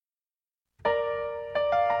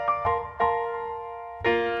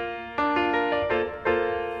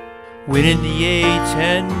Winning the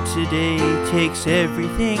A10 today takes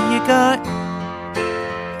everything you got.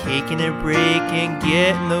 Taking a break and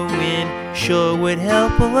getting the win sure would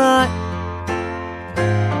help a lot.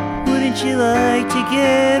 Wouldn't you like to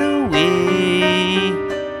get away?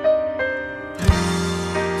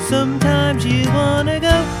 Sometimes you wanna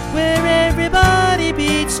go where everybody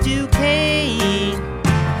beats Duquesne,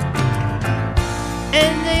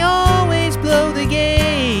 and they always blow the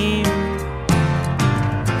game.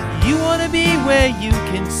 You wanna be where you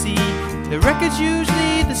can see the record's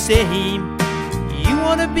usually the same. You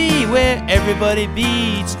wanna be where everybody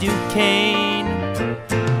beats Duquesne.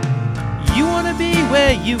 You wanna be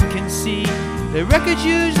where you can see the record's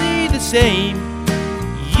usually the same.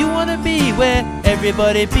 You wanna be where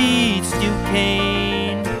everybody beats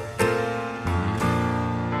Duquesne.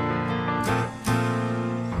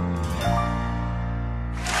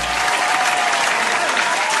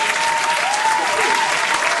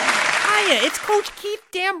 Hiya, it's Coach Keith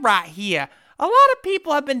Dambrot here. A lot of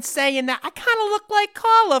people have been saying that I kind of look like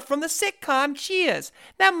Carla from the sitcom Cheers.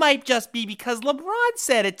 That might just be because LeBron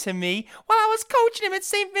said it to me while I was coaching him at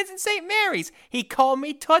St. Vincent St. Mary's. He called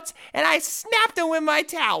me Toots, and I snapped him with my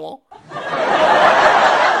towel.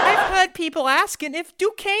 I've heard people asking if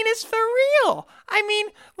Duquesne is for real. I mean,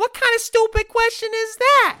 what kind of stupid question is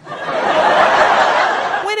that?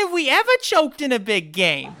 When have we ever choked in a big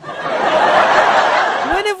game?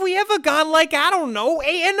 When have we ever gone like, I don't know,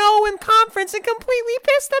 8-0 in conference and completely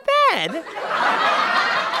pissed the bed?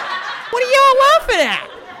 What are y'all laughing at?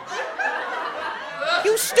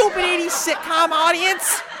 You stupid 80s sitcom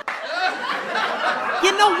audience.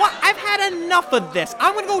 You know what? I've had enough of this.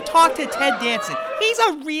 I'm going to go talk to Ted Danson. He's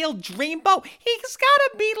a real dreamboat. He's got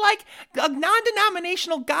to be like a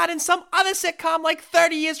non-denominational god in some other sitcom like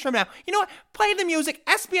 30 years from now. You know what? Play the music.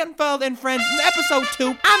 SB Unfurled and Friends, episode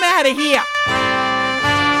 2. I'm out of here.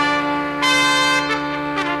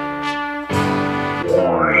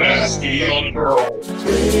 SB Unfurled.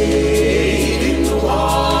 Wade in the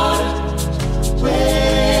water.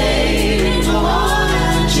 Wade in the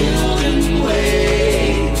water. Children,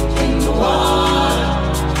 wade in the water.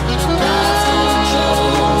 God's control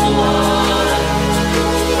the water.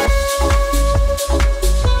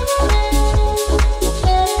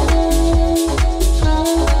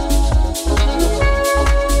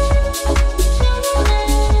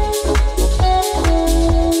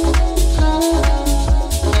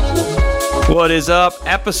 What is up?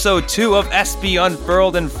 Episode 2 of SB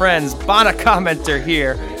Unfurled and Friends. Bana Commenter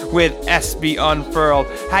here with SB Unfurled.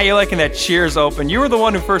 How you liking that Cheers open? You were the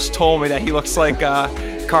one who first told me that he looks like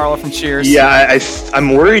Carla from Cheers. Yeah,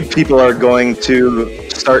 I'm worried people are going to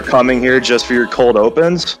start coming here just for your cold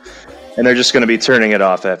opens, and they're just going to be turning it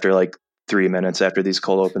off after like 3 minutes after these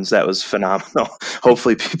cold opens. That was phenomenal.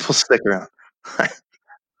 Hopefully people stick around.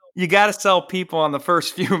 You got to sell people on the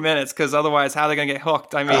first few minutes, because otherwise how are they going to get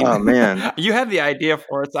hooked? I mean, oh, man. You had the idea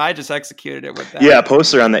for it, so I just executed it with that. Yeah, a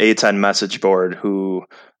poster on the A10 message board who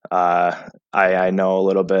I know a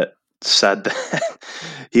little bit said that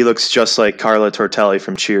he looks just like Carla Tortelli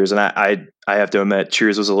from Cheers. And I have to admit,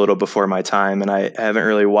 Cheers was a little before my time, and I haven't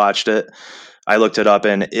really watched it. I looked it up,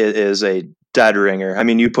 and it is a dead ringer. I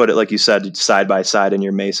mean, you put it, like you said, side by side in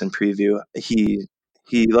your Mason preview.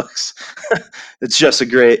 He looks, it's a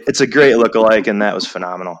great look-alike, and that was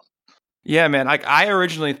phenomenal. Yeah, man. I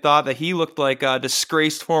originally thought that he looked like a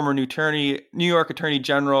disgraced former New York Attorney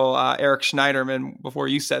General Eric Schneiderman before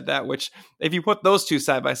you said that, which if you put those two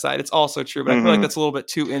side by side, it's also true. But I feel like that's a little bit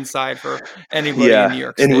too inside for anybody in New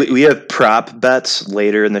York State. And we have prop bets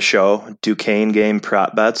later in the show, Duquesne game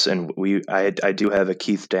prop bets, and I do have a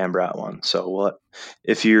Keith Dambrot one. So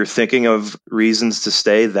if you're thinking of reasons to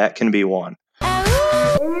stay, that can be one.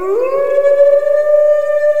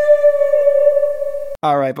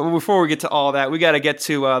 All right, but before we get to all that, we got to get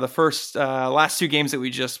to the last two games that we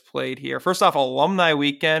just played here. First off, Alumni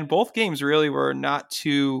Weekend. Both games really were not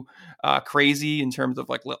too crazy in terms of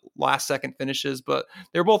like last second finishes, but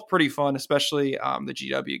they're both pretty fun, especially the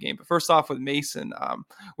GW game. But first off with Mason,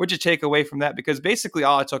 what'd you take away from that? Because basically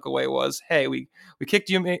all I took away was, hey, we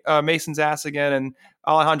kicked Mason's ass again, and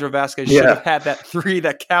Alejandro Vasquez should have had that 3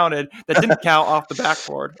 that counted, that didn't count off the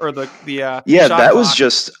backboard or the shot that was clock.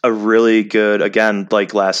 just a really good, again,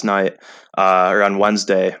 like last night or on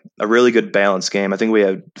Wednesday, a really good balanced game. I think we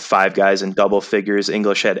had 5 guys in double figures.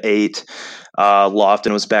 English had 8.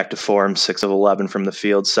 Lofton was back to form, 6 of 11 from the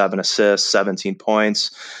field, 7 assists, 17 points.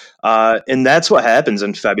 And that's what happens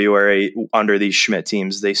in February under these Schmidt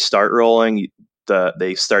teams. They start rolling,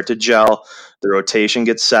 they start to gel, the rotation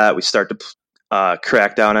gets set. We start to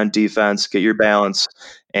crack down on defense, get your balance,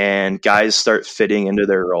 and guys start fitting into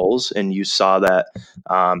their roles. And you saw that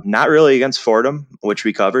not really against Fordham, which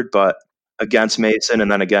we covered, but against Mason,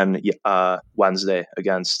 and then again Wednesday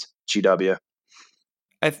against GW.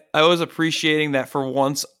 I was appreciating that for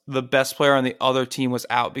once the best player on the other team was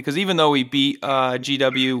out, because even though we beat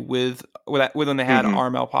GW with when they had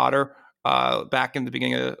Armel Potter back in the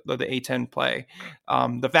beginning of the A10 play,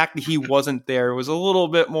 the fact that he wasn't there was a little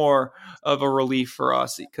bit more of a relief for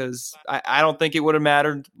us, because I don't think it would have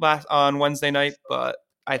mattered on Wednesday night, but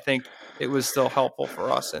I think it was still helpful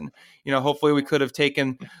for us. And, hopefully we could have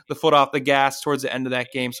taken the foot off the gas towards the end of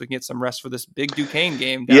that game so we can get some rest for this big Duquesne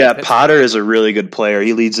game. Yeah, Potter is a really good player.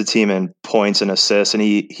 He leads the team in points and assists, and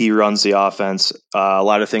he runs the offense. A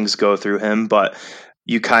lot of things go through him, but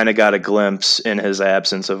you kind of got a glimpse in his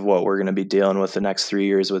absence of what we're going to be dealing with the next 3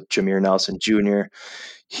 years with Jameer Nelson Jr.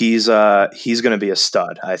 He's going to be a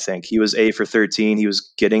stud, I think. He was 8 for 13. He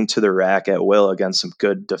was getting to the rack at will against some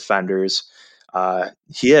good defenders.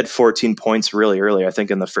 He had 14 points really early, I think,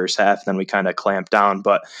 in the first half. Then we kind of clamped down,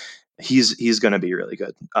 but he's going to be really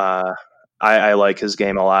good. I like his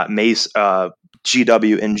game a lot. Mace,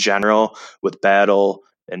 GW in general, with Battle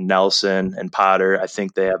and Nelson and Potter, I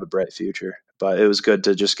think they have a bright future. But it was good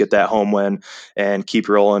to just get that home win and keep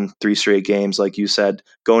rolling 3 straight games, like you said,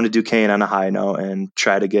 going to Duquesne on a high note and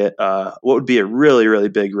try to get what would be a really, really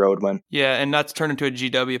big road win. Yeah, and not to turn into a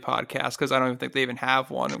GW podcast, because I don't even think they even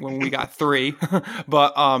have one when we got 3.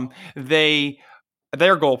 But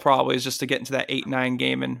their goal probably is just to get into that 8-9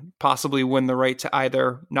 game and possibly win the right to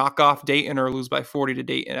either knock off Dayton or lose by 40 to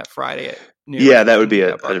Dayton at Friday at noon. Yeah, that would be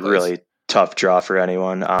a really tough draw for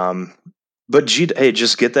anyone. But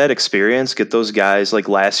just get that experience, get those guys like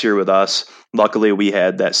last year with us. Luckily, we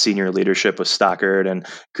had that senior leadership with Stockard and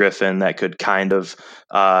Griffin that could kind of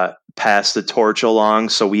pass the torch along.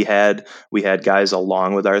 So we had guys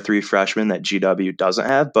along with our 3 freshmen that GW doesn't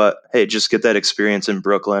have. But hey, just get that experience in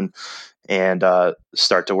Brooklyn and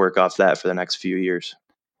start to work off that for the next few years.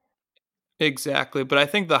 Exactly. But I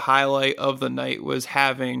think the highlight of the night was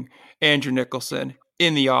having Andrew Nicholson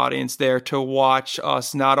in the audience there to watch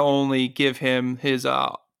us not only give him his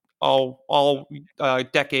all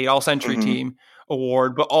decade, all century team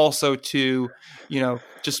award, but also to,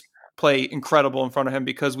 just play incredible in front of him,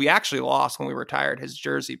 because we actually lost when we retired his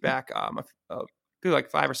jersey back like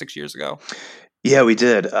 5 or 6 years ago. Yeah, we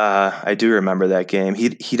did. I do remember that game.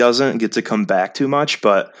 He doesn't get to come back too much,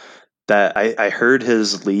 but that I heard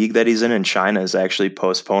his league that he's in China is actually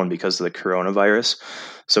postponed because of the coronavirus.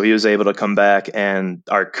 So he was able to come back, and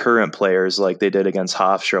our current players, like they did against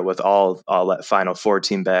Hofstra with all that Final Four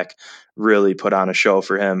team back, really put on a show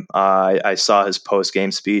for him. I saw his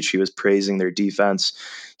post-game speech. He was praising their defense.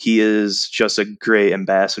 He is just a great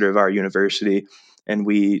ambassador of our university, and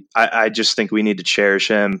I just think we need to cherish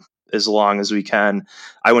him as long as we can.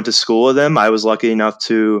 I went to school with him. I was lucky enough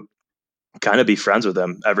to kind of be friends with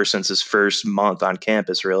him ever since his first month on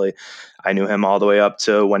campus, really. I knew him all the way up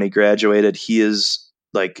to when he graduated. He is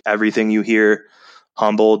like everything you hear,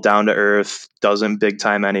 humble, down to earth, doesn't big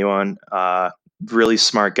time anyone, really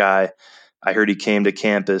smart guy. I heard he came to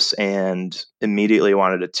campus and immediately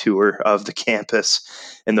wanted a tour of the campus.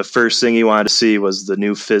 And the first thing he wanted to see was the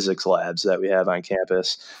new physics labs that we have on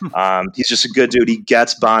campus. He's just a good dude. He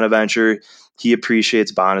gets Bonaventure. He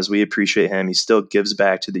appreciates Bon as we appreciate him. He still gives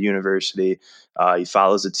back to the university. He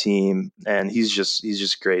follows the team, and he's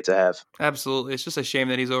just great to have. Absolutely. It's just a shame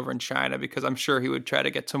that he's over in China, because I'm sure he would try to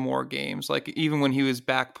get to more games. Like even when he was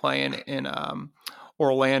back playing in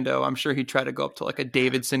Orlando, I'm sure he'd try to go up to like a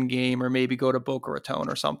Davidson game or maybe go to Boca Raton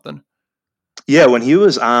or something. Yeah, when he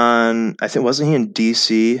was on, I think, wasn't he in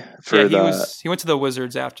DC for he went to the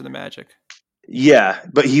Wizards after the Magic. Yeah,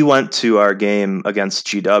 but he went to our game against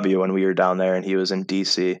GW when we were down there, and he was in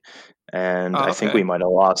DC. And I think we might have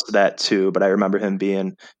lost that too, but I remember him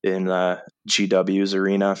being in GW's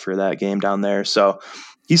arena for that game down there. So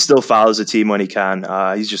he still follows the team when he can.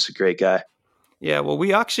 He's just a great guy. Yeah, well,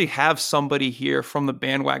 we actually have somebody here from the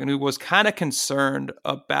bandwagon who was kind of concerned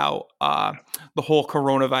about the whole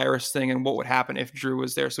coronavirus thing and what would happen if Drew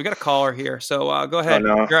was there. So we got a caller here. So go ahead.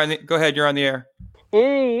 Oh, no. Go ahead. You're on the air.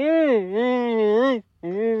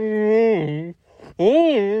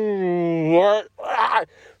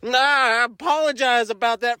 I apologize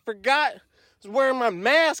about that. Forgot was wearing my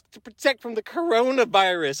mask to protect from the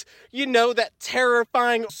coronavirus. You know, that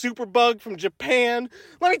terrifying superbug from Japan.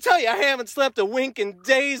 Let me tell you, I haven't slept a wink in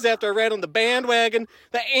days after I read on the bandwagon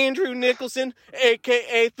that Andrew Nicholson,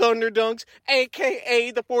 a.k.a. Thunderdunks,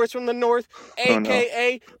 a.k.a. the Force from the North,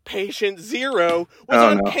 a.k.a. Patient Zero, was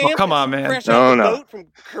on campus, come on, man. fresh off the boat from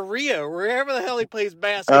Korea, wherever the hell he plays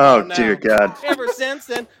basketball now. Oh, dear God. Ever since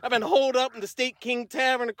then, I've been holed up in the State King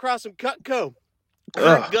Tavern across from Cutco.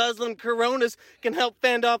 Heard guzzling Coronas can help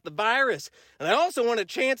fend off the virus. And I also want a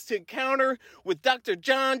chance to encounter with Dr.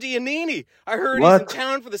 John Giannini. I heard he's in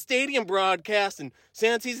town for the stadium broadcast, and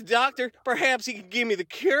since he's a doctor, perhaps he can give me the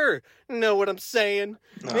cure. Know what I'm saying?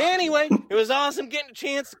 Anyway, it was awesome getting a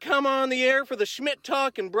chance to come on the air for the Schmidt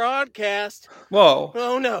Talk and broadcast. Whoa.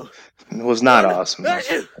 Oh, no. It was not awesome.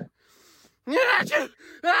 Achoo! Achoo!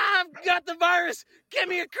 I've got the virus. Give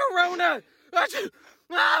me a Corona. Achoo!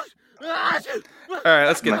 All right,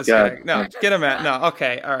 let's get this guy. No, get him at. No,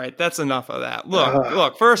 okay, all right, that's enough of that.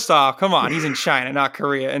 Look. First off, come on, he's in China, not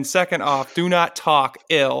Korea. And second off, do not talk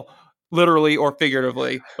ill, literally or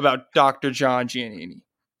figuratively, about Dr. John Giannini.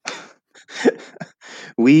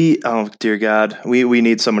 Oh dear God, we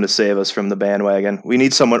need someone to save us from the bandwagon. We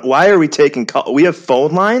need someone. Why are we taking call? We have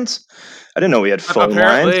phone lines. I didn't know we had phone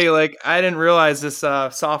Apparently, lines. I didn't realize this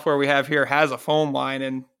software we have here has a phone line,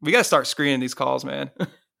 and we got to start screening these calls, man.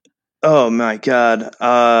 Oh my God.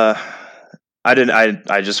 I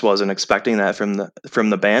just wasn't expecting that from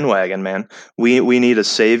the bandwagon, man. We need a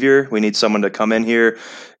savior. We need someone to come in here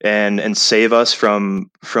and save us from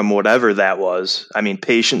whatever that was. I mean,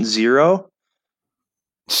 Patient Zero.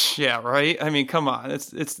 Yeah, right. I mean, come on.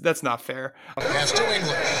 That's not fair. Pass to English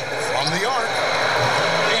from the arc,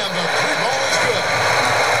 and the 3-ball is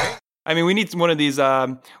good. I mean, we need one of these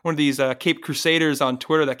Cape Crusaders on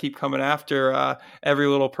Twitter that keep coming after every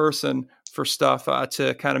little person for stuff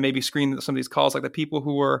to kind of maybe screen some of these calls, like the people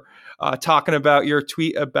who were talking about your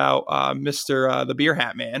tweet about Mr. the Beer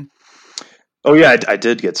Hat Man. Oh yeah, I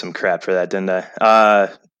did get some crap for that, didn't I?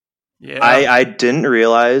 Yeah. I didn't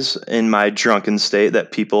realize in my drunken state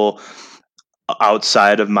that people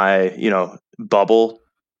outside of my bubble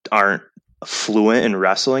aren't fluent in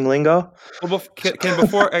wrestling lingo. Well,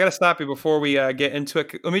 before I gotta stop you before we get into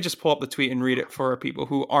it. Let me just pull up the tweet and read it for people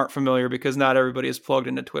who aren't familiar, because not everybody is plugged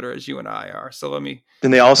into Twitter as you and I are. So let me.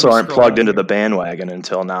 And they also aren't plugged into the bandwagon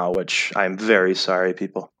until now, which I'm very sorry,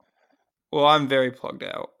 people. Well, I'm very plugged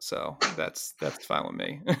out, so that's fine with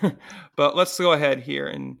me. But let's go ahead here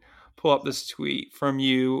and pull up this tweet from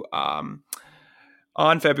you.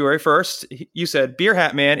 On February 1st, you said, Beer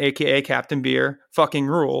Hat Man, a.k.a. Captain Beer, fucking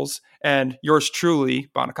rules. And yours truly,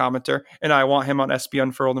 Bonnet Commenter, and I want him on SB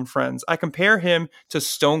Unfurled and Friends. I compare him to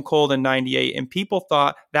Stone Cold in 98, and people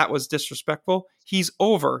thought that was disrespectful. He's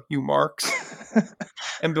over, you marks.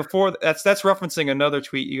 And before, that's referencing another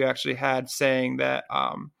tweet you actually had saying that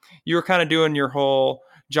you were kind of doing your whole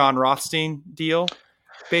John Rothstein deal,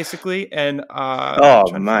 basically. And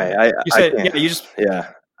you said,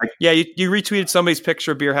 you retweeted somebody's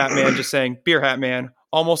picture of Beer Hat Man just saying, Beer Hat Man,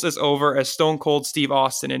 almost as over as Stone Cold Steve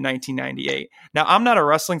Austin in 1998. Now, I'm not a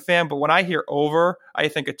wrestling fan, but when I hear over, I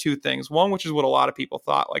think of two things. One, which is what a lot of people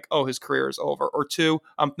thought, like, oh, his career is over. Or two,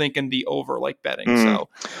 I'm thinking the over, like betting. So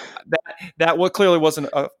that clearly wasn't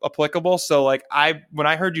applicable. So, like, when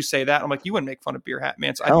I heard you say that, I'm like, you wouldn't make fun of Beer Hat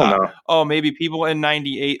Man. So I thought, oh, maybe people in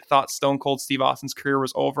 98 thought Stone Cold Steve Austin's career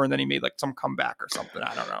was over, and then he made like some comeback or something.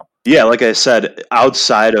 I don't know. Yeah, like I said,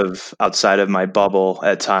 outside of my bubble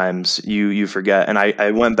at times, you forget. And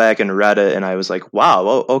I went back and read it, and I was like, wow,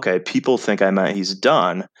 well, okay, people think I meant he's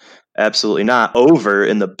done. Absolutely not. Over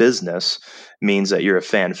in the business means that you're a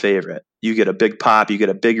fan favorite. You get a big pop, you get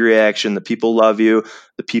a big reaction. The people love you.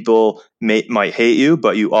 The people might hate you,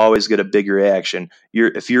 but you always get a big reaction.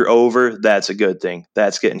 If you're over, that's a good thing.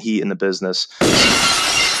 That's getting heat in the business.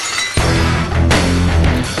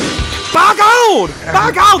 By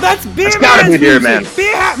gold, that's Beer Man's music.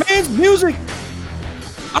 Beer Hat Man's music.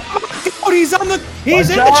 Oh my God, he's in the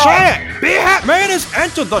chat. Beer Hat Man has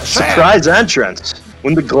entered the chat. Surprise entrance.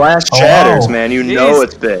 When the glass chatters, man, know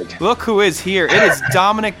it's big. Look who is here. It is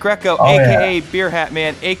Dominic Greco, a.k.a. Beer Hat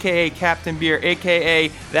Man, a.k.a. Captain Beer, a.k.a.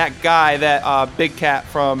 that guy that Big Cat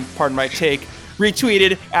from Pardon My Take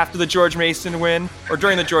retweeted after the George Mason win, or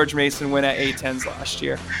during the George Mason win at A10s last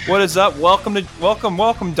year. What is up? Welcome,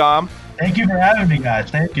 Dom. Thank you for having me, guys.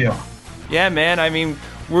 Thank you. Yeah, man. I mean,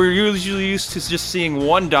 we're usually used to just seeing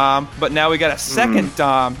one Dom, but now we got a second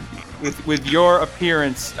Dom with your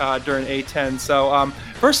appearance during A10. So,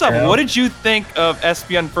 first off, what did you think of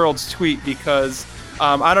SB Unfurled's tweet? Because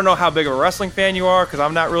I don't know how big of a wrestling fan you are, because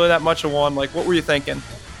I'm not really that much of one. Like, what were you thinking?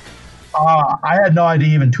 I had no idea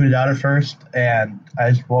he even tweeted out at first, and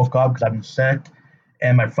I just woke up because I've been sick,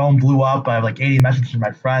 and my phone blew up. I have like 80 messages from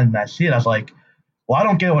my friend, and I see it. I was like, well, I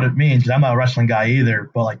don't get what it means because I'm not a wrestling guy either,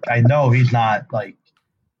 but like I know he's not like,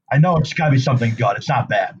 I know it's got to be something good. It's not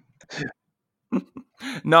bad.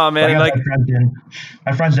 No, man. Like,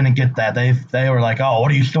 my friends didn't get that. They were like, "Oh, what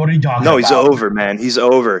are you talking about?" No, he's over, man. He's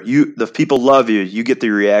over. The people love you. You get the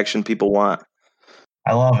reaction people want.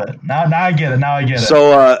 I love it. Now I get it.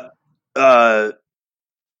 So,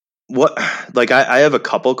 what? Like, I have a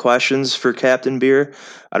couple questions for Captain Beer.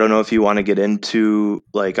 I don't know if you want to get into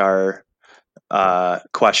like our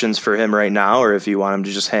questions for him right now, or if you want him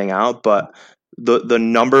to just hang out. But the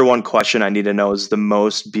number one question I need to know is the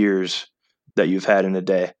most beers that you've had in a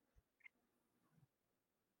day.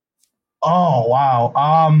 Oh wow.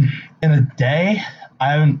 In a day,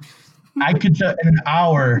 I could say in an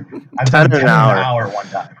hour. I've done 10 in an hour one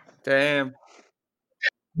time. Damn.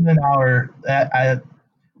 In an hour,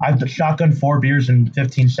 I've shotgun 4 beers in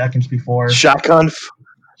 15 seconds before. Shotgun.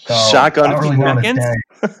 I don't really know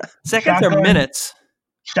seconds? Seconds or minutes?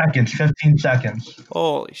 Seconds, 15 seconds.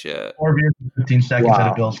 Holy shit! 4 beers in 15 seconds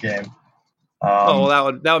at a Bills game. Well,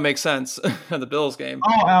 that would make sense. The Bills game.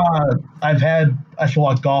 I still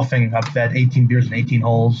like golfing. I've had 18 beers and 18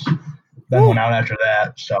 holes. Then went out after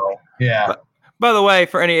that. So yeah. By the way,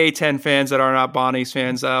 for any A10 fans that are not Bonnie's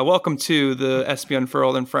fans, welcome to the SB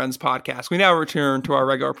Unfurled and Friends podcast. We now return to our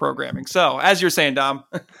regular programming. So, as you're saying, Dom.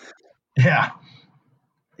 Yeah.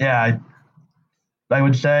 I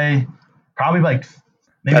would say probably like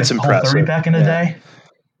maybe that's a whole impressive. 30 pack in a day.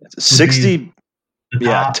 60.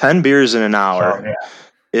 Yeah, 10 beers in an hour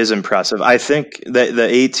is impressive. I think that the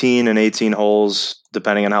 18 and 18 holes,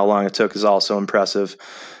 depending on how long it took, is also impressive.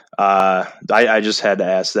 I just had to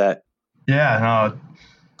ask that. Yeah,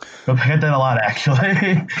 no, I get that a lot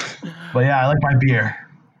actually. But yeah, I like my beer.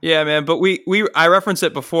 Yeah, man. But I referenced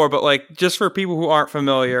it before, but like just for people who aren't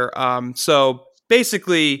familiar, so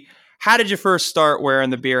basically, how did you first start wearing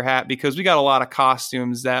the beer hat? Because we got a lot of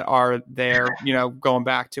costumes that are there, going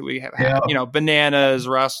back to, we have, bananas,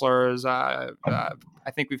 wrestlers. I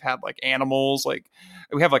think we've had like animals, like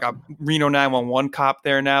we have like a Reno 911 cop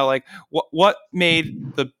there now. Like what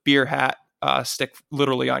made the beer hat stick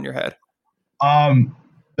literally on your head?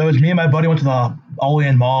 It was me and my buddy went to the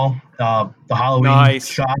Olean Mall, the Halloween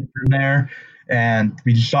shop in there, and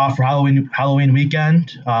we just saw it for Halloween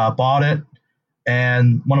weekend, bought it.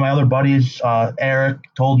 And one of my other buddies, Eric,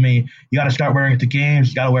 told me, you got to start wearing it to games.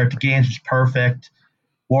 You got to wear it to games. It's perfect.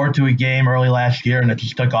 Wore it to a game early last year, and it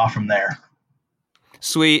just took off from there.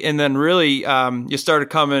 Sweet. And then really you started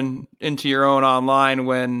coming into your own online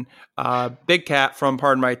when Big Cat from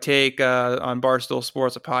Pardon My Take on Barstool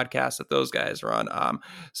Sports, a podcast that those guys run.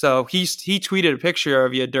 So he tweeted a picture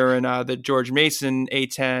of you during the George Mason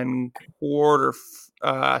A10 quarter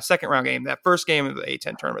second round game, that first game of the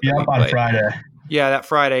A10 tournament. Yeah, on Friday. Yeah, that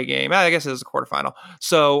Friday game. I guess it was a quarterfinal.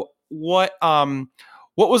 So what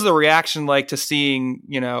was the reaction like to seeing,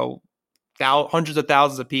 hundreds of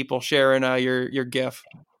thousands of people sharing your GIF?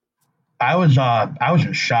 I was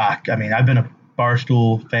in shock. I mean, I've been a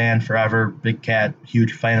Barstool fan forever. Big Cat,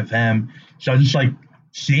 huge fan of him. So just like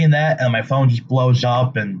seeing that, and my phone just blows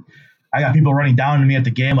up, and I got people running down to me at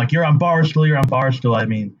the game like, "You're on Barstool." I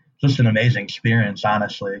mean, just an amazing experience.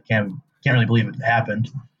 Honestly, I can't really believe it happened.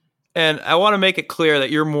 And I want to make it clear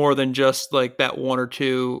that you're more than just like that one or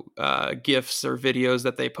two GIFs or videos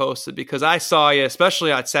that they posted, because I saw you,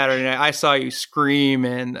 especially on Saturday night, I saw you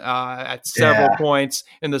screaming at several points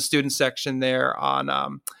in the student section there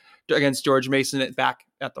on against George Mason back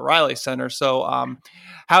at the Riley Center. So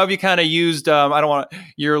how have you kind of used, I don't want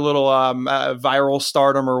your little viral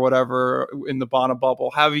stardom or whatever in the Bonner bubble,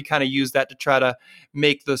 how have you kind of used that to try to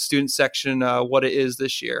make the student section what it is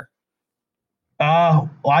this year? Well,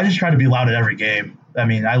 I just try to be loud at every game. I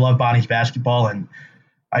mean, I love Bonnie's basketball, and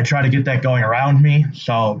I try to get that going around me.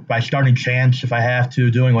 So by starting chants, if I have to,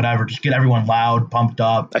 doing whatever, just get everyone loud, pumped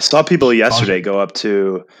up. I saw people yesterday go up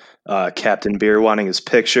to Captain Beer wanting his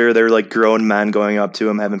picture. They were like grown men going up to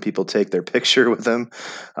him, having people take their picture with him.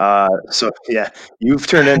 So yeah, you've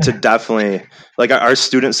turned into definitely like our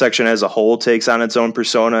student section as a whole takes on its own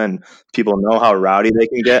persona, and people know how rowdy they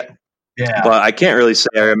can get. Yeah. But I can't really say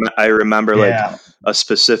I remember like a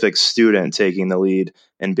specific student taking the lead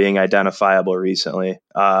and being identifiable recently.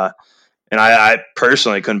 And I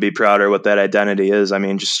personally couldn't be prouder what that identity is. I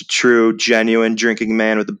mean, just a true, genuine drinking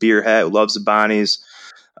man with a beer hat who loves the Bonnies,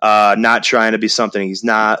 not trying to be something he's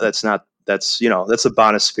not. That's the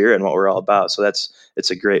Bonnie spirit and what we're all about. So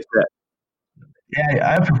it's a great fit. Yeah,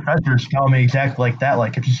 I have professors tell me exactly like that.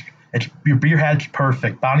 Like, Your beer hat's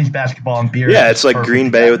perfect. Bonnie's basketball and beer. Yeah, it's like Green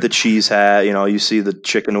Bay with the cheese hat. You see the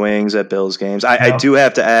chicken wings at Bills games. I do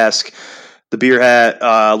have to ask, the beer hat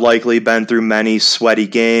likely been through many sweaty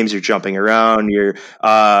games. You're jumping around. You're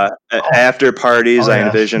after parties. I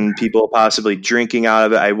envision people possibly drinking out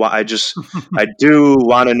of it. I do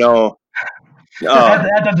want to know.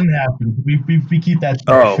 That doesn't happen. We keep that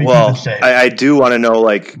safe. Keep it safe. I do want to know,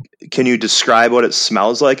 like, can you describe what it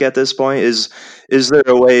smells like at this point? Is there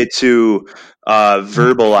a way to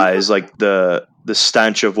verbalize like the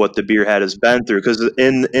stench of what the beer hat has been through? Because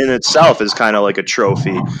in itself is kind of like a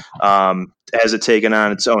trophy. Has it taken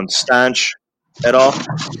on its own stench at all?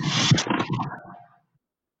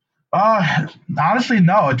 Honestly,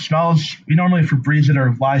 no. It smells. We normally Febreze it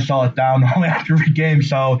or Lysol it down only after every game,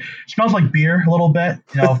 so it smells like beer a little bit.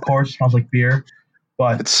 Of course, it smells like beer,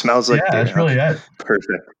 but it smells like beer. That's really it.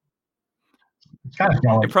 Perfect.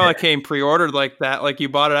 It probably came pre-ordered like that, like you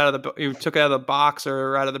bought it you took it out of the box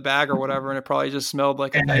or out of the bag or whatever, and it probably just smelled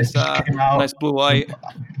like a nice blue light.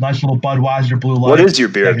 Nice little Budweiser blue light. What is your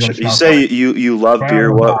beer? You say you love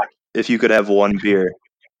beer. What if you could have one beer?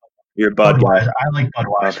 Your Budweiser. I like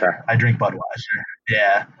Budweiser. Okay. I drink Budweiser.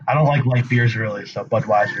 Yeah, I don't like light beers really, so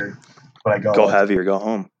Budweiser. But I go with. Heavy or go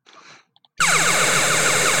home.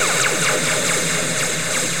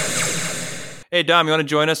 Hey, Dom, you want to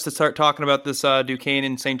join us to start talking about this Duquesne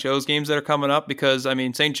and St. Joe's games that are coming up? Because, I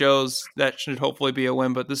mean, St. Joe's, that should hopefully be a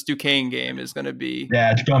win, but this Duquesne game is going to be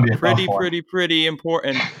it's going to be pretty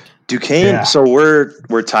important. Duquesne, so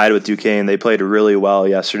we're tied with Duquesne. They played really well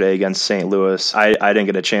yesterday against St. Louis. I didn't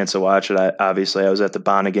get a chance to watch it. Obviously, I was at the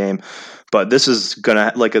Bonner game. But this is going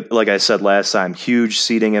to, like I said last time, huge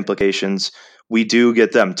seeding implications. We do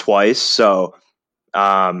get them twice, so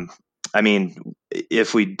I mean,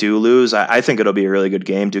 if we do lose, I think it'll be a really good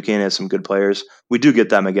game. Duquesne has some good players. We do get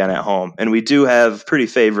them again at home, and we do have pretty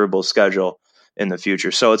favorable schedule in the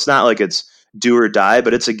future. So it's not like it's do or die,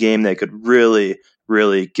 but it's a game that could really,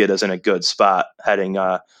 really get us in a good spot heading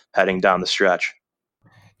down the stretch.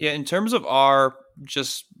 Yeah, in terms of our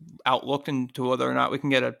just outlook into whether or not we can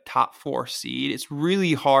get a top 4 seed, it's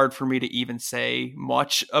really hard for me to even say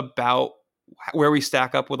much about where we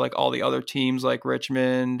stack up with like all the other teams like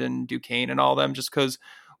Richmond and Duquesne and all them, just because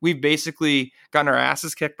we've basically gotten our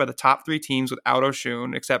asses kicked by the top 3 teams without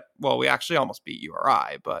Oshun, except, well, we actually almost beat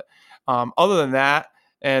URI. But other than that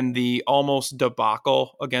and the almost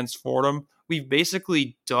debacle against Fordham, we've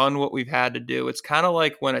basically done what we've had to do. It's kind of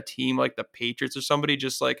like when a team like the Patriots or somebody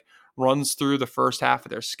just like runs through the first half of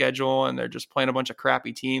their schedule and they're just playing a bunch of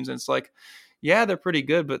crappy teams. And it's like, yeah, they're pretty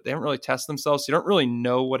good, but they don't really test themselves. So you don't really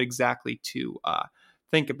know what exactly to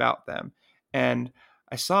think about them. And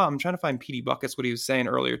I'm trying to find PD Buckets, what he was saying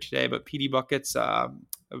earlier today, but PD Buckets, a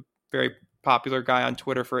very popular guy on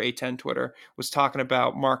Twitter for A10 Twitter, was talking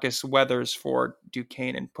about Marcus Weathers for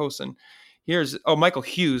Duquesne and Posen. Michael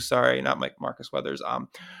Hughes, sorry, not Marcus Weathers.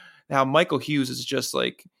 Now Michael Hughes is just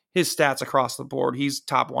like, his stats across the board. He's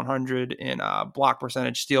top 100 in block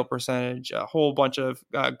percentage, steal percentage, a whole bunch of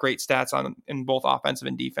great stats in both offensive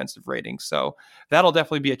and defensive ratings. So that'll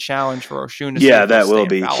definitely be a challenge for Oshun. Yeah, that will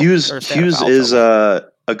be. Hughes is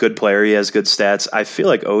a good player. He has good stats. I feel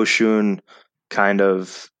like Oshun kind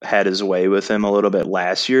of had his way with him a little bit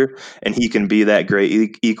last year, and he can be that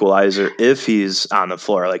great equalizer if he's on the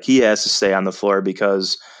floor. Like, he has to stay on the floor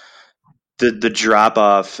because the drop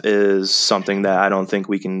off is something that I don't think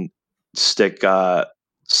we can stick the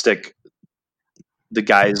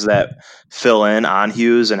guys that fill in on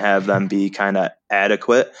Hughes and have them be kind of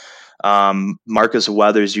adequate. Marcus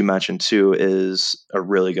Weathers, you mentioned too, is a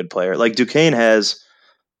really good player. Like, Duquesne has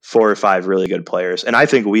 4 or 5 really good players, and I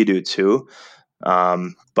think we do too.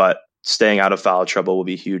 But staying out of foul trouble will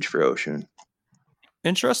be huge for Oshun.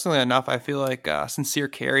 Interestingly enough, I feel like Sincere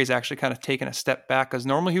Carey's actually kind of taken a step back, because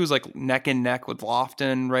normally he was like neck and neck with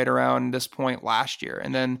Lofton right around this point last year.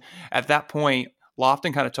 And then at that point,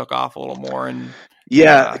 Lofton kind of took off a little more. And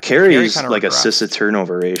Carey's like assisted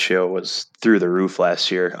turnover ratio was through the roof last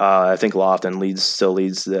year. I think Lofton still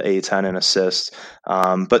leads the A10 in assists.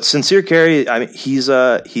 But Sincere Carey, I mean, he's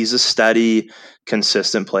a steady,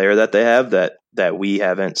 consistent player that they have that we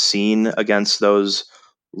haven't seen against those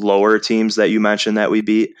lower teams that you mentioned that we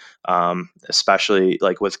beat, especially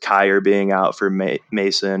like with Kyer being out for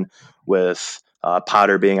Mason, with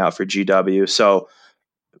Potter being out for GW. So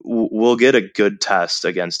we'll get a good test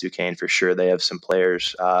against Duquesne for sure. They have some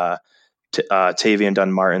players. Tavian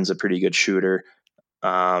Dunn-Martin's a pretty good shooter.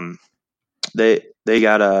 They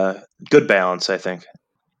got a good balance, I think.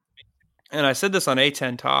 and I said this on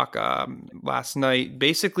A10 Talk last night,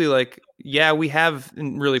 basically like, yeah, we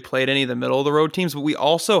haven't really played any of the middle of the road teams, but we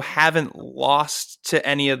also haven't lost to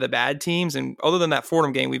any of the bad teams. And other than that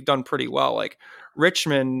Fordham game, we've done pretty well. Like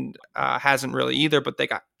Richmond hasn't really either, but they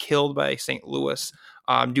got killed by St. Louis.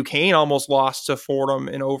 Duquesne almost lost to Fordham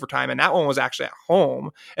in overtime, and that one was actually at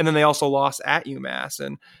home. And then they also lost at UMass,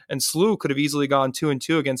 and SLU could have easily gone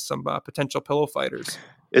 2-2 against some potential pillow fighters.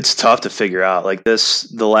 It's tough to figure out. Like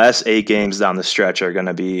the last 8 games down the stretch are going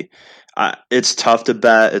to be. It's tough to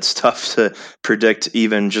bet. It's tough to predict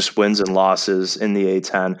even just wins and losses in the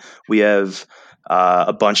A10. We have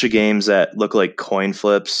a bunch of games that look like coin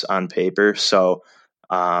flips on paper. So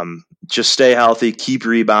just stay healthy, keep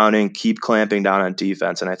rebounding, keep clamping down on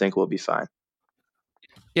defense, and I think we'll be fine.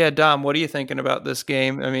 Yeah, Dom, what are you thinking about this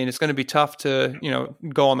game? I mean, it's going to be tough to,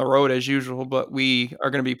 go on the road as usual, but we are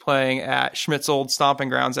going to be playing at Schmidt's old stomping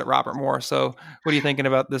grounds at Robert Morris. So what are you thinking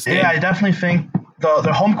about this game? Yeah, I definitely think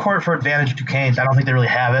the home court for advantage Duquesne, I don't think they really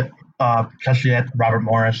have it, especially at Robert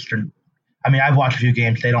Morris. I mean, I've watched a few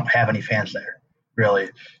games. They don't have any fans there, really.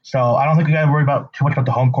 So I don't think we got to worry too much about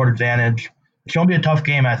the home court advantage. It's going to be a tough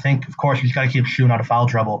game. I think, of course, we just got to keep shooting out of foul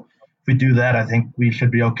trouble. If we do that, I think we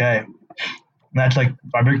should be okay. And that's like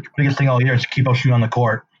our biggest thing all year is keep us shooting on the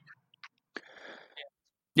court.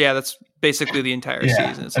 Yeah, that's basically the entire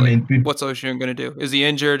season. It's what's Ocean going to do? Is he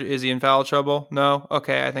injured? Is he in foul trouble? No?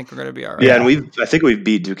 Okay, I think we're going to be all right. Yeah, and I think we've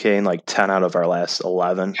beat Duquesne like 10 out of our last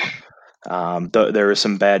 11. There were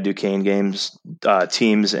some bad Duquesne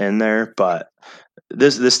teams in there, but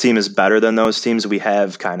this team is better than those teams. We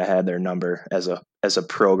have kind of had their number as a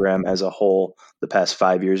program as a whole the past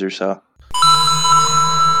 5 years or so.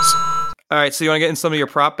 All right, so you want to get in some of your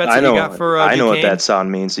prop bets you got for Duquesne? I know what that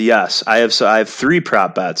sound means. Yes, I have 3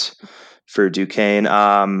 prop bets for Duquesne.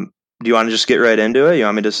 Do you want to just get right into it? You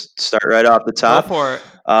want me to start right off the top? Go for it.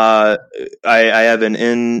 I have an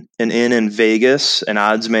in Vegas, an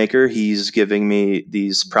odds maker. He's giving me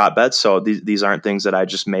these prop bets. So these aren't things that I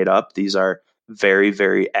just made up. These are very,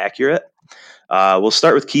 very accurate. We'll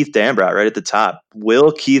start with Keith Dambrot right at the top.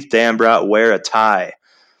 Will Keith Dambrot wear a tie?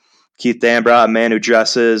 Keith Dambrot, a man who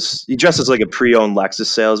dresses like a pre-owned Lexus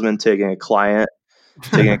salesman, taking a client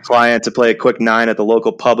to play a quick 9 at the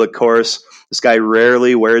local public course. This guy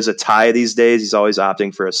rarely wears a tie these days. He's always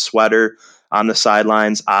opting for a sweater on the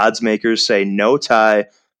sidelines. Odds makers say no tie,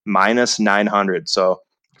 minus 900. So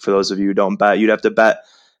for those of you who don't bet, you'd have to bet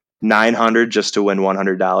 900 just to win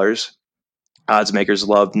 $100. Odds makers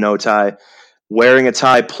love no tie. Wearing a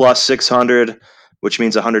tie plus 600, which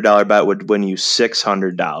means a $100 bet would win you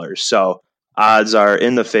 $600. So odds are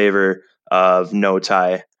in the favor of no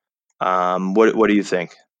tie. What do you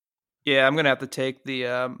think? Yeah, I'm going to have to take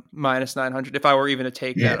the minus 900 if I were even to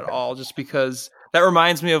take that at all, just because that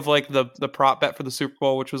reminds me of like the prop bet for the Super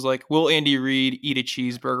Bowl, which was like, will Andy Reid eat a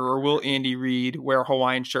cheeseburger or will Andy Reid wear a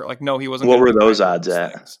Hawaiian shirt? Like, no, he wasn't. What were those odds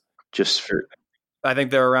at? Things. Just for, I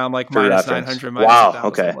think they're around like minus 900. Wow.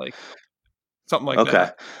 Okay. Something like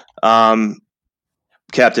that. Okay.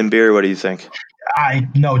 Captain Beer, what do you think?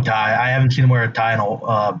 No tie. I haven't seen him wear a tie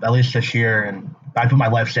at least this year, and I put my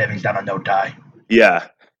life savings down on no tie. Yeah,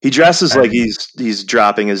 he dresses like he's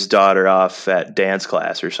dropping his daughter off at dance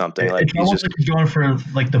class or something. It's almost like he's going for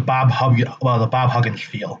like the Bob Huggins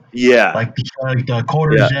feel. Yeah, like the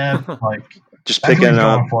quarter zip, like just picking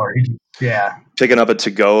up. Picking up a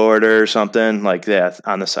to-go order or something like that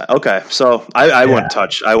on the side. Okay, so I wouldn't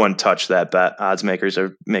touch that bet. Odds makers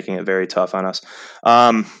are making it very tough on us.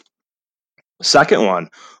 Second one,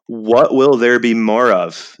 what will there be more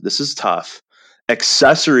of? This is tough.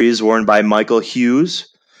 Accessories worn by Michael Hughes.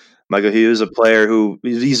 Michael Hughes, a player who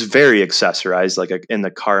he's very accessorized, like in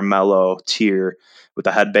the Carmelo tier, with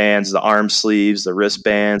the headbands, the arm sleeves, the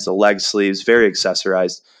wristbands, the leg sleeves, very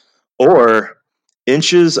accessorized. Or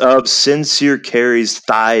inches of Sincere Carey's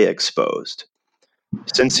thigh exposed.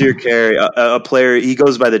 Sincere Carey, a player, he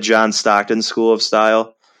goes by the John Stockton school of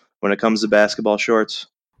style when it comes to basketball shorts.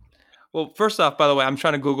 Well, first off, by the way, I'm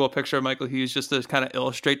trying to Google a picture of Michael Hughes just to kind of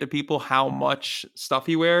illustrate to people how much stuff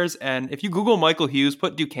he wears. And if you Google Michael Hughes,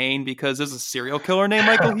 put Duquesne, because there's a serial killer named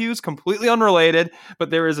Michael Hughes, completely unrunrelated, but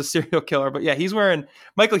there is a serial killer. But yeah, he's wearing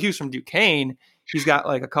Michael Hughes from Duquesne. He's got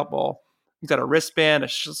like he's got a wristband, a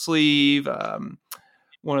sleeve, a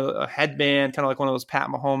headband, kind of like one of those Pat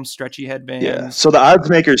Mahomes stretchy headbands. Yeah. So the odds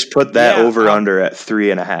makers put that over under at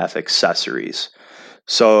 3.5 accessories.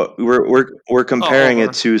 So we're comparing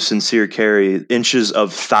it to Sincere Carey, inches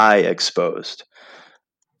of thigh exposed.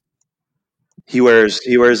 He wears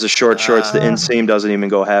the shorts. The inseam doesn't even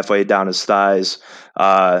go halfway down his thighs.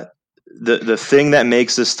 The thing that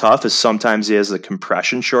makes this tough is sometimes he has the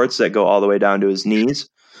compression shorts that go all the way down to his knees.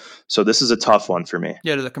 So this is a tough one for me.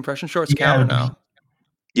 Yeah, do the compression shorts count or no?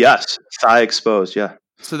 Yes, thigh exposed, yeah.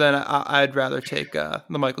 So then I'd rather take the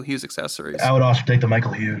Michael Hughes accessories. I would also take the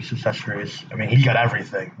Michael Hughes accessories. I mean, he's got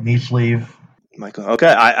everything. Knee sleeve. Michael. Okay,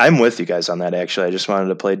 I'm with you guys on that, actually. I just wanted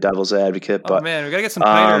to play devil's advocate. But, man, we got to get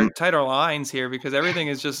some tighter lines here because everything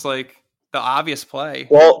is just like the obvious play.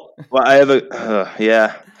 Well I have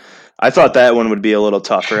yeah. I thought that one would be a little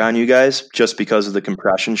tougher on you guys just because of the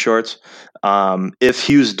compression shorts. If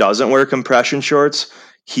Hughes doesn't wear compression shorts,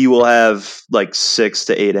 he will have like 6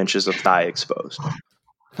 to 8 inches of thigh exposed.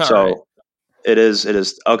 Right. It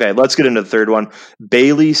is. Okay, let's get into the third one.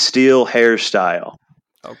 Bailey Steele hairstyle.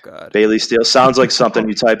 Oh, God. Bailey Steele sounds like something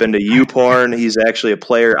you type into YouPorn. He's actually a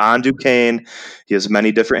player on Duquesne. He has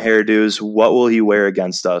many different hairdos. What will he wear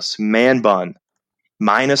against us? Man bun,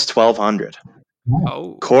 minus 1,200.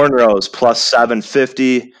 Oh. Cornrows, plus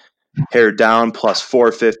 750. Hair down, plus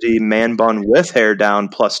 450. Man bun with hair down,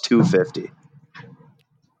 plus 250.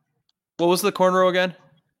 What was the cornrow again?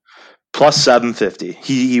 Plus 750.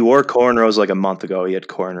 He wore cornrows like a month ago. He had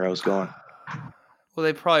cornrows going. Well,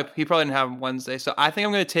 he probably didn't have them Wednesday, so I think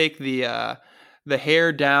I'm going to take the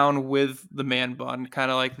hair down with the man bun, kind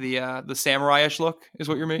of like the samurai-ish look, is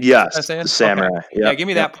what you're saying? Yes, the samurai. Okay. Yep. Yeah, give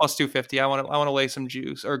me that plus 250. I want to lay some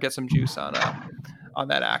juice or get some juice on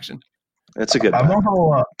that action. That's a good one. I'm gonna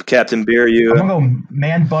go, Captain Beer. I'm gonna go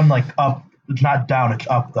man bun like up. It's not down. It's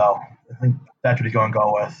up though. I think that's what he's going to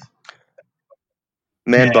go with.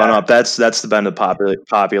 Man bun up. That's the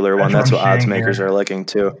popular one. That's what odds makers are looking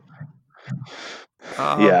too.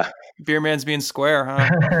 Yeah. Beer man's being square, huh?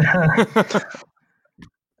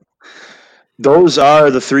 Those are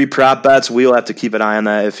the 3 prop bets. We'll have to keep an eye on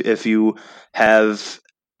that. If you have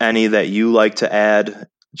any that you like to add,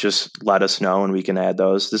 just let us know and we can add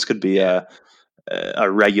those. This could be a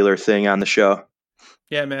regular thing on the show.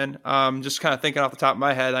 Yeah, man. Just kind of thinking off the top of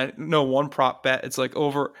my head, I know one prop bet. It's like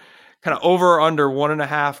over or under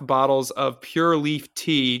 1.5 bottles of Pure Leaf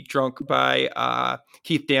tea drunk by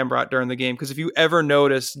Keith Dambrot during the game. Because if you ever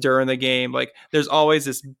notice during the game, like there's always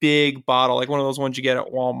this big bottle, like one of those ones you get at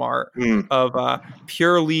Walmart of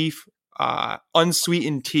Pure Leaf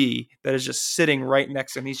unsweetened tea that is just sitting right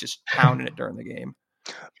next to him. He's just pounding it during the game.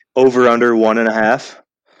 Over under 1.5.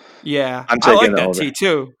 Yeah, I'm taking I like that over. tea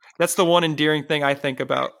too. That's the one endearing thing I think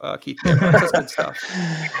about Keith Dambrot. That's good stuff.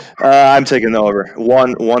 I'm taking the over.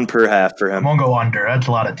 One per half for him. I'm gonna go under. That's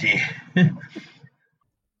a lot of tea.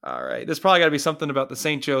 All right. There's probably got to be something about the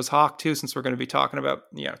St. Joe's Hawk too, since we're going to be talking about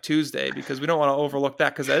Tuesday, because we don't want to overlook that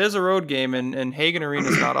because that is a road game, and Hagen Arena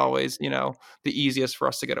is not always the easiest for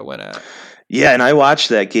us to get a win at. Yeah, and I watched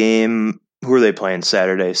that game. Who are they playing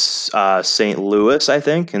Saturday? St. Louis, I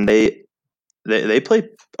think, and they play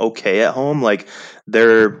okay at home. Like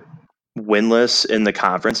they're winless in the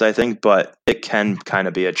conference, I think, but it can kind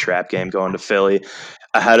of be a trap game going to Philly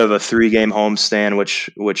ahead of a 3-game homestand,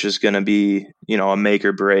 which is going to be, a make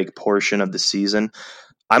or break portion of the season.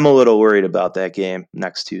 I'm a little worried about that game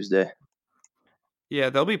next Tuesday. Yeah,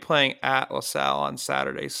 they'll be playing at LaSalle on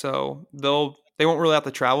Saturday, so they won't really have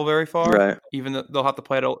to travel very far. Right. Even though they'll have to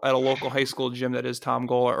play at a local high school gym that is Tom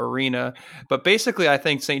Gola Arena. But basically, I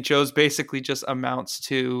think St. Joe's basically just amounts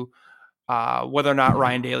to whether or not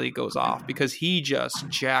Ryan Daly goes off, because he just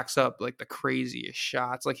jacks up like the craziest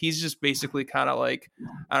shots. Like he's just basically kind of like,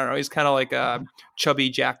 I don't know, he's kind of like chubby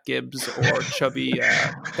Jack Gibbs or chubby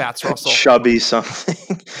Fats Russell. Chubby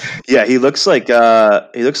something. Yeah, he looks like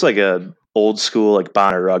a old school like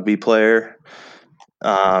Bonner rugby player.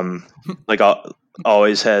 Like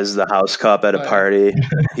always has the house cup at a party.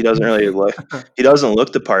 He doesn't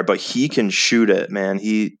look the part, but he can shoot it, man.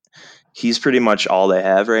 He's pretty much all they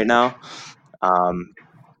have right now.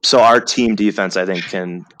 So our team defense, I think,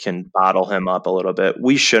 can bottle him up a little bit.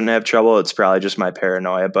 We shouldn't have trouble. It's probably just my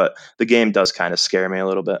paranoia, but the game does kind of scare me a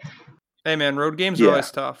little bit. Hey, man, road games are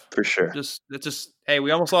always tough. For sure. Hey,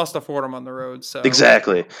 we almost lost to Fordham on the road. So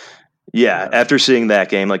exactly. Yeah, after seeing that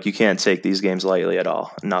game, like you can't take these games lightly at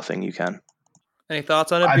all. Nothing you can. Any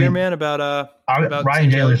thoughts on it, Beer Man? About Ryan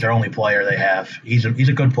Daly's their only player they have. He's a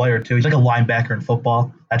good player too. He's like a linebacker in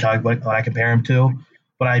football. That's how I compare him to.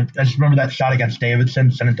 But I just remember that shot against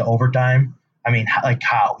Davidson, sent it to overtime. I mean, like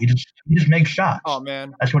how he just makes shots. Oh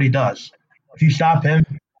man, that's what he does. If you stop him,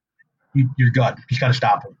 you're good. You just got to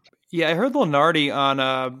stop him. Yeah, I heard Lenardi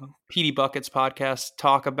on Petey Bucket's podcast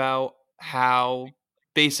talk about how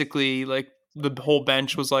basically like the whole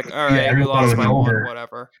bench was like, all right, we lost by one,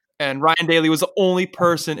 whatever. And Ryan Daly was the only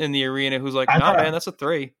person in the arena who's like, man, that's a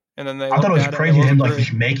 3. And then I thought it was crazy him like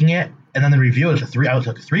just making it, and then the review is a 3. I was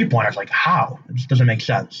like a 3-pointer. I was like, how? It just doesn't make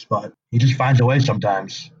sense. But he just finds a way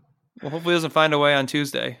sometimes. Well, hopefully he doesn't find a way on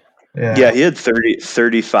Tuesday. Yeah, he had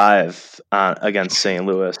 35 against St.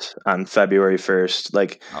 Louis on February 1st.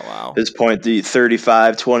 Like, oh, wow. His point, the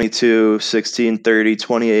 35, 22, 16, 30,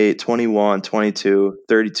 28, 21, 22,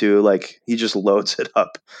 32. Like, he just loads it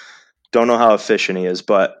up. Don't know how efficient he is,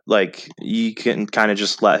 but, like, you can kind of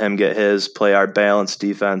just let him get his, play our balanced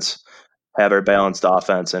defense, have our balanced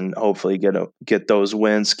offense, and hopefully get those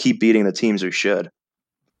wins. Keep beating the teams we should.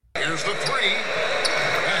 Here's the three.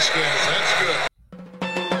 Vasquez, that's good.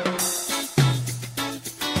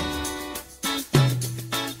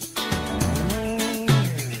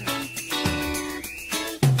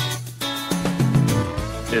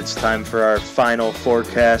 It's time for our final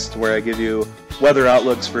forecast, where I give you weather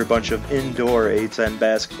outlooks for a bunch of indoor A-10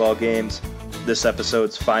 basketball games. This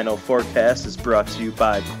episode's final forecast is brought to you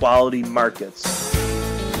by Quality Markets.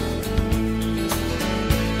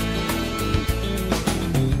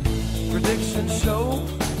 Predictions show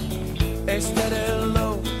a steady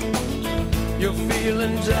low. You're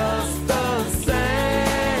feeling just the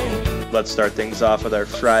same. Let's start things off with our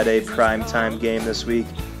Friday primetime game this week.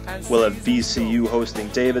 We'll have VCU hosting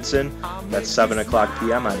Davidson. That's 7 o'clock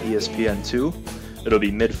p.m. on ESPN2. It'll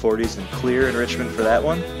be mid-40s and clear in Richmond for that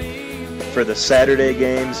one. For the Saturday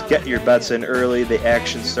games, get your bets in early. The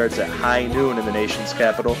action starts at high noon in the nation's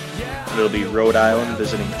capital. It'll be Rhode Island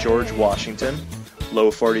visiting George Washington. Low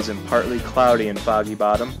 40s and partly cloudy in Foggy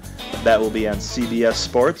Bottom. That will be on CBS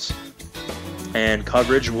Sports. And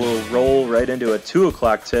coverage will roll right into a 2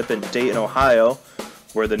 o'clock tip in Dayton, Ohio,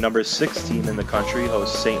 where the number 6 team in the country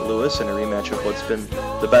hosts St. Louis in a rematch of what's been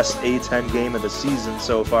the best A-10 game of the season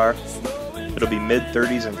so far. It'll be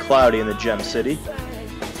mid-30s and cloudy in the Gem City.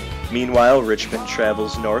 Meanwhile, Richmond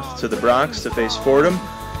travels north to the Bronx to face Fordham.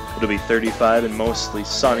 It'll be 35 and mostly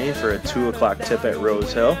sunny for a 2 o'clock tip at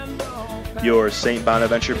Rose Hill. Your St.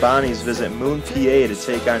 Bonaventure Bonnies visit Moon, PA to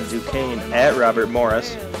take on Duquesne at Robert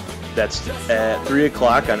Morris. That's at 3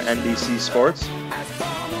 o'clock on NBC Sports.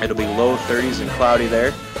 It'll be low 30s and cloudy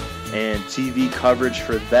there, and TV coverage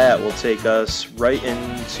for that will take us right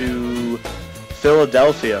into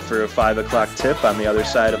Philadelphia for a 5 o'clock tip on the other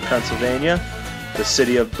side of Pennsylvania. The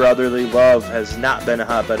city of brotherly love has not been a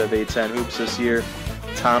hotbed of A-10 hoops this year.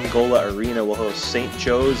 Tom Gola Arena will host St.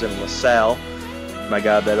 Joe's and LaSalle. My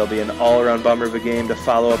God, that'll be an all-around bummer of a game to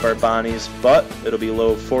follow up our Bonnies, but it'll be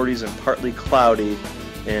low 40s and partly cloudy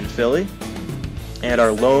in Philly. And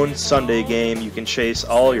our lone Sunday game, you can chase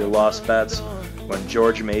all your lost bets when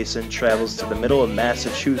George Mason travels to the middle of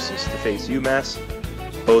Massachusetts to face UMass.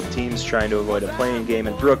 Both teams trying to avoid a playing game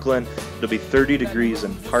in Brooklyn. It'll be 30 degrees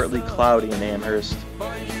and partly cloudy in Amherst.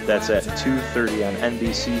 That's at 2:30 on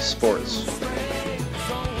NBC Sports.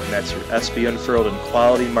 And that's your SB Unfurled and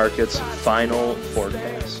Quality Markets final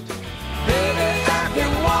forecast. Baby, I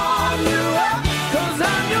can warm you up, 'cause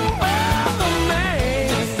I'm your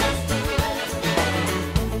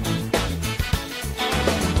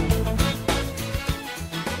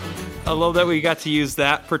I love that we got to use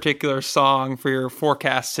that particular song for your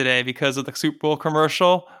forecast today because of the Super Bowl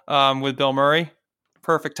commercial with Bill Murray.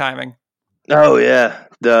 Perfect timing. Oh yeah,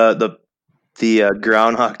 the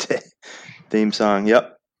Groundhog Day theme song.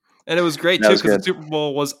 Yep. And it was great too because the Super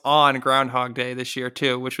Bowl was on Groundhog Day this year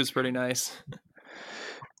too, which was pretty nice.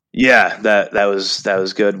 Yeah, that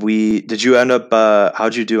was good. Did you end up?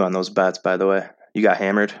 How'd you do on those bets? By the way, you got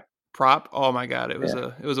hammered. Prop. Oh my God, it was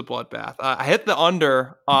a bloodbath. I hit the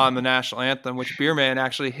under on the national anthem, which Beerman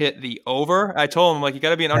actually hit the over. I told him, like, you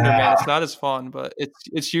got to be an under man. It's not as fun, but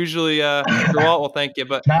it's usually your wallet will thank you.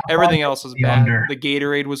 But everything else was bad. Under. The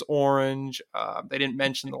Gatorade was orange. They didn't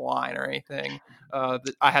mention the line or anything.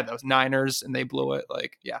 I had those Niners and they blew it.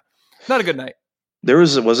 Like, yeah, not a good night.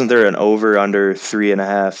 Wasn't there an over under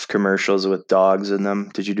 3.5 commercials with dogs in them?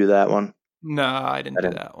 Did you do that one? No, I didn't do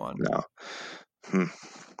that one. No.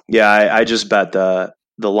 Yeah, I just bet the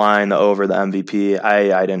line, the over, the MVP.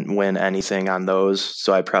 I didn't win anything on those,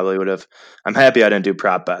 so I probably would have. I'm happy I didn't do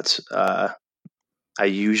prop bets. I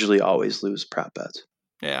usually always lose prop bets.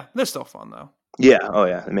 Yeah, they're still fun though. Yeah, oh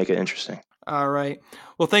yeah, they make it interesting. All right.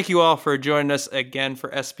 Well, thank you all for joining us again for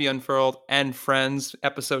SB Unfurled and Friends,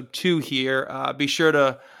 episode 2 here. Be sure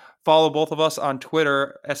to follow both of us on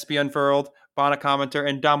Twitter, SB Unfurled, Bonnet Commenter.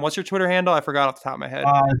 And Dom, what's your Twitter handle? I forgot off the top of my head.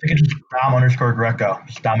 I think it's just Dom_Greco.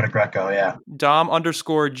 Just Dominic Greco, yeah.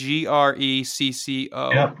 Dom_GRECCO.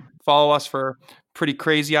 Yep. Follow us for pretty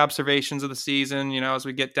crazy observations of the season. As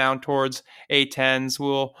we get down towards A-10s,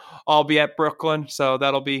 we'll all be at Brooklyn. So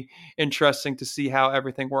that'll be interesting to see how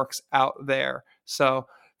everything works out there. So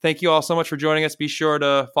Thank you all so much for joining us. Be sure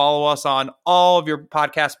to follow us on all of your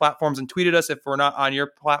podcast platforms and tweet at us if we're not on your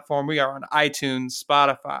platform. We are on iTunes,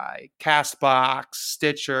 Spotify, CastBox,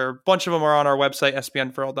 Stitcher. A bunch of them are on our website,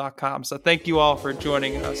 sbnfurl.com. So thank you all for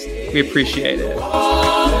joining us. We appreciate it.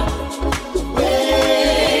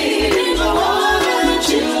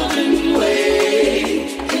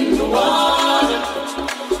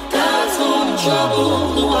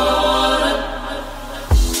 Trouble the world.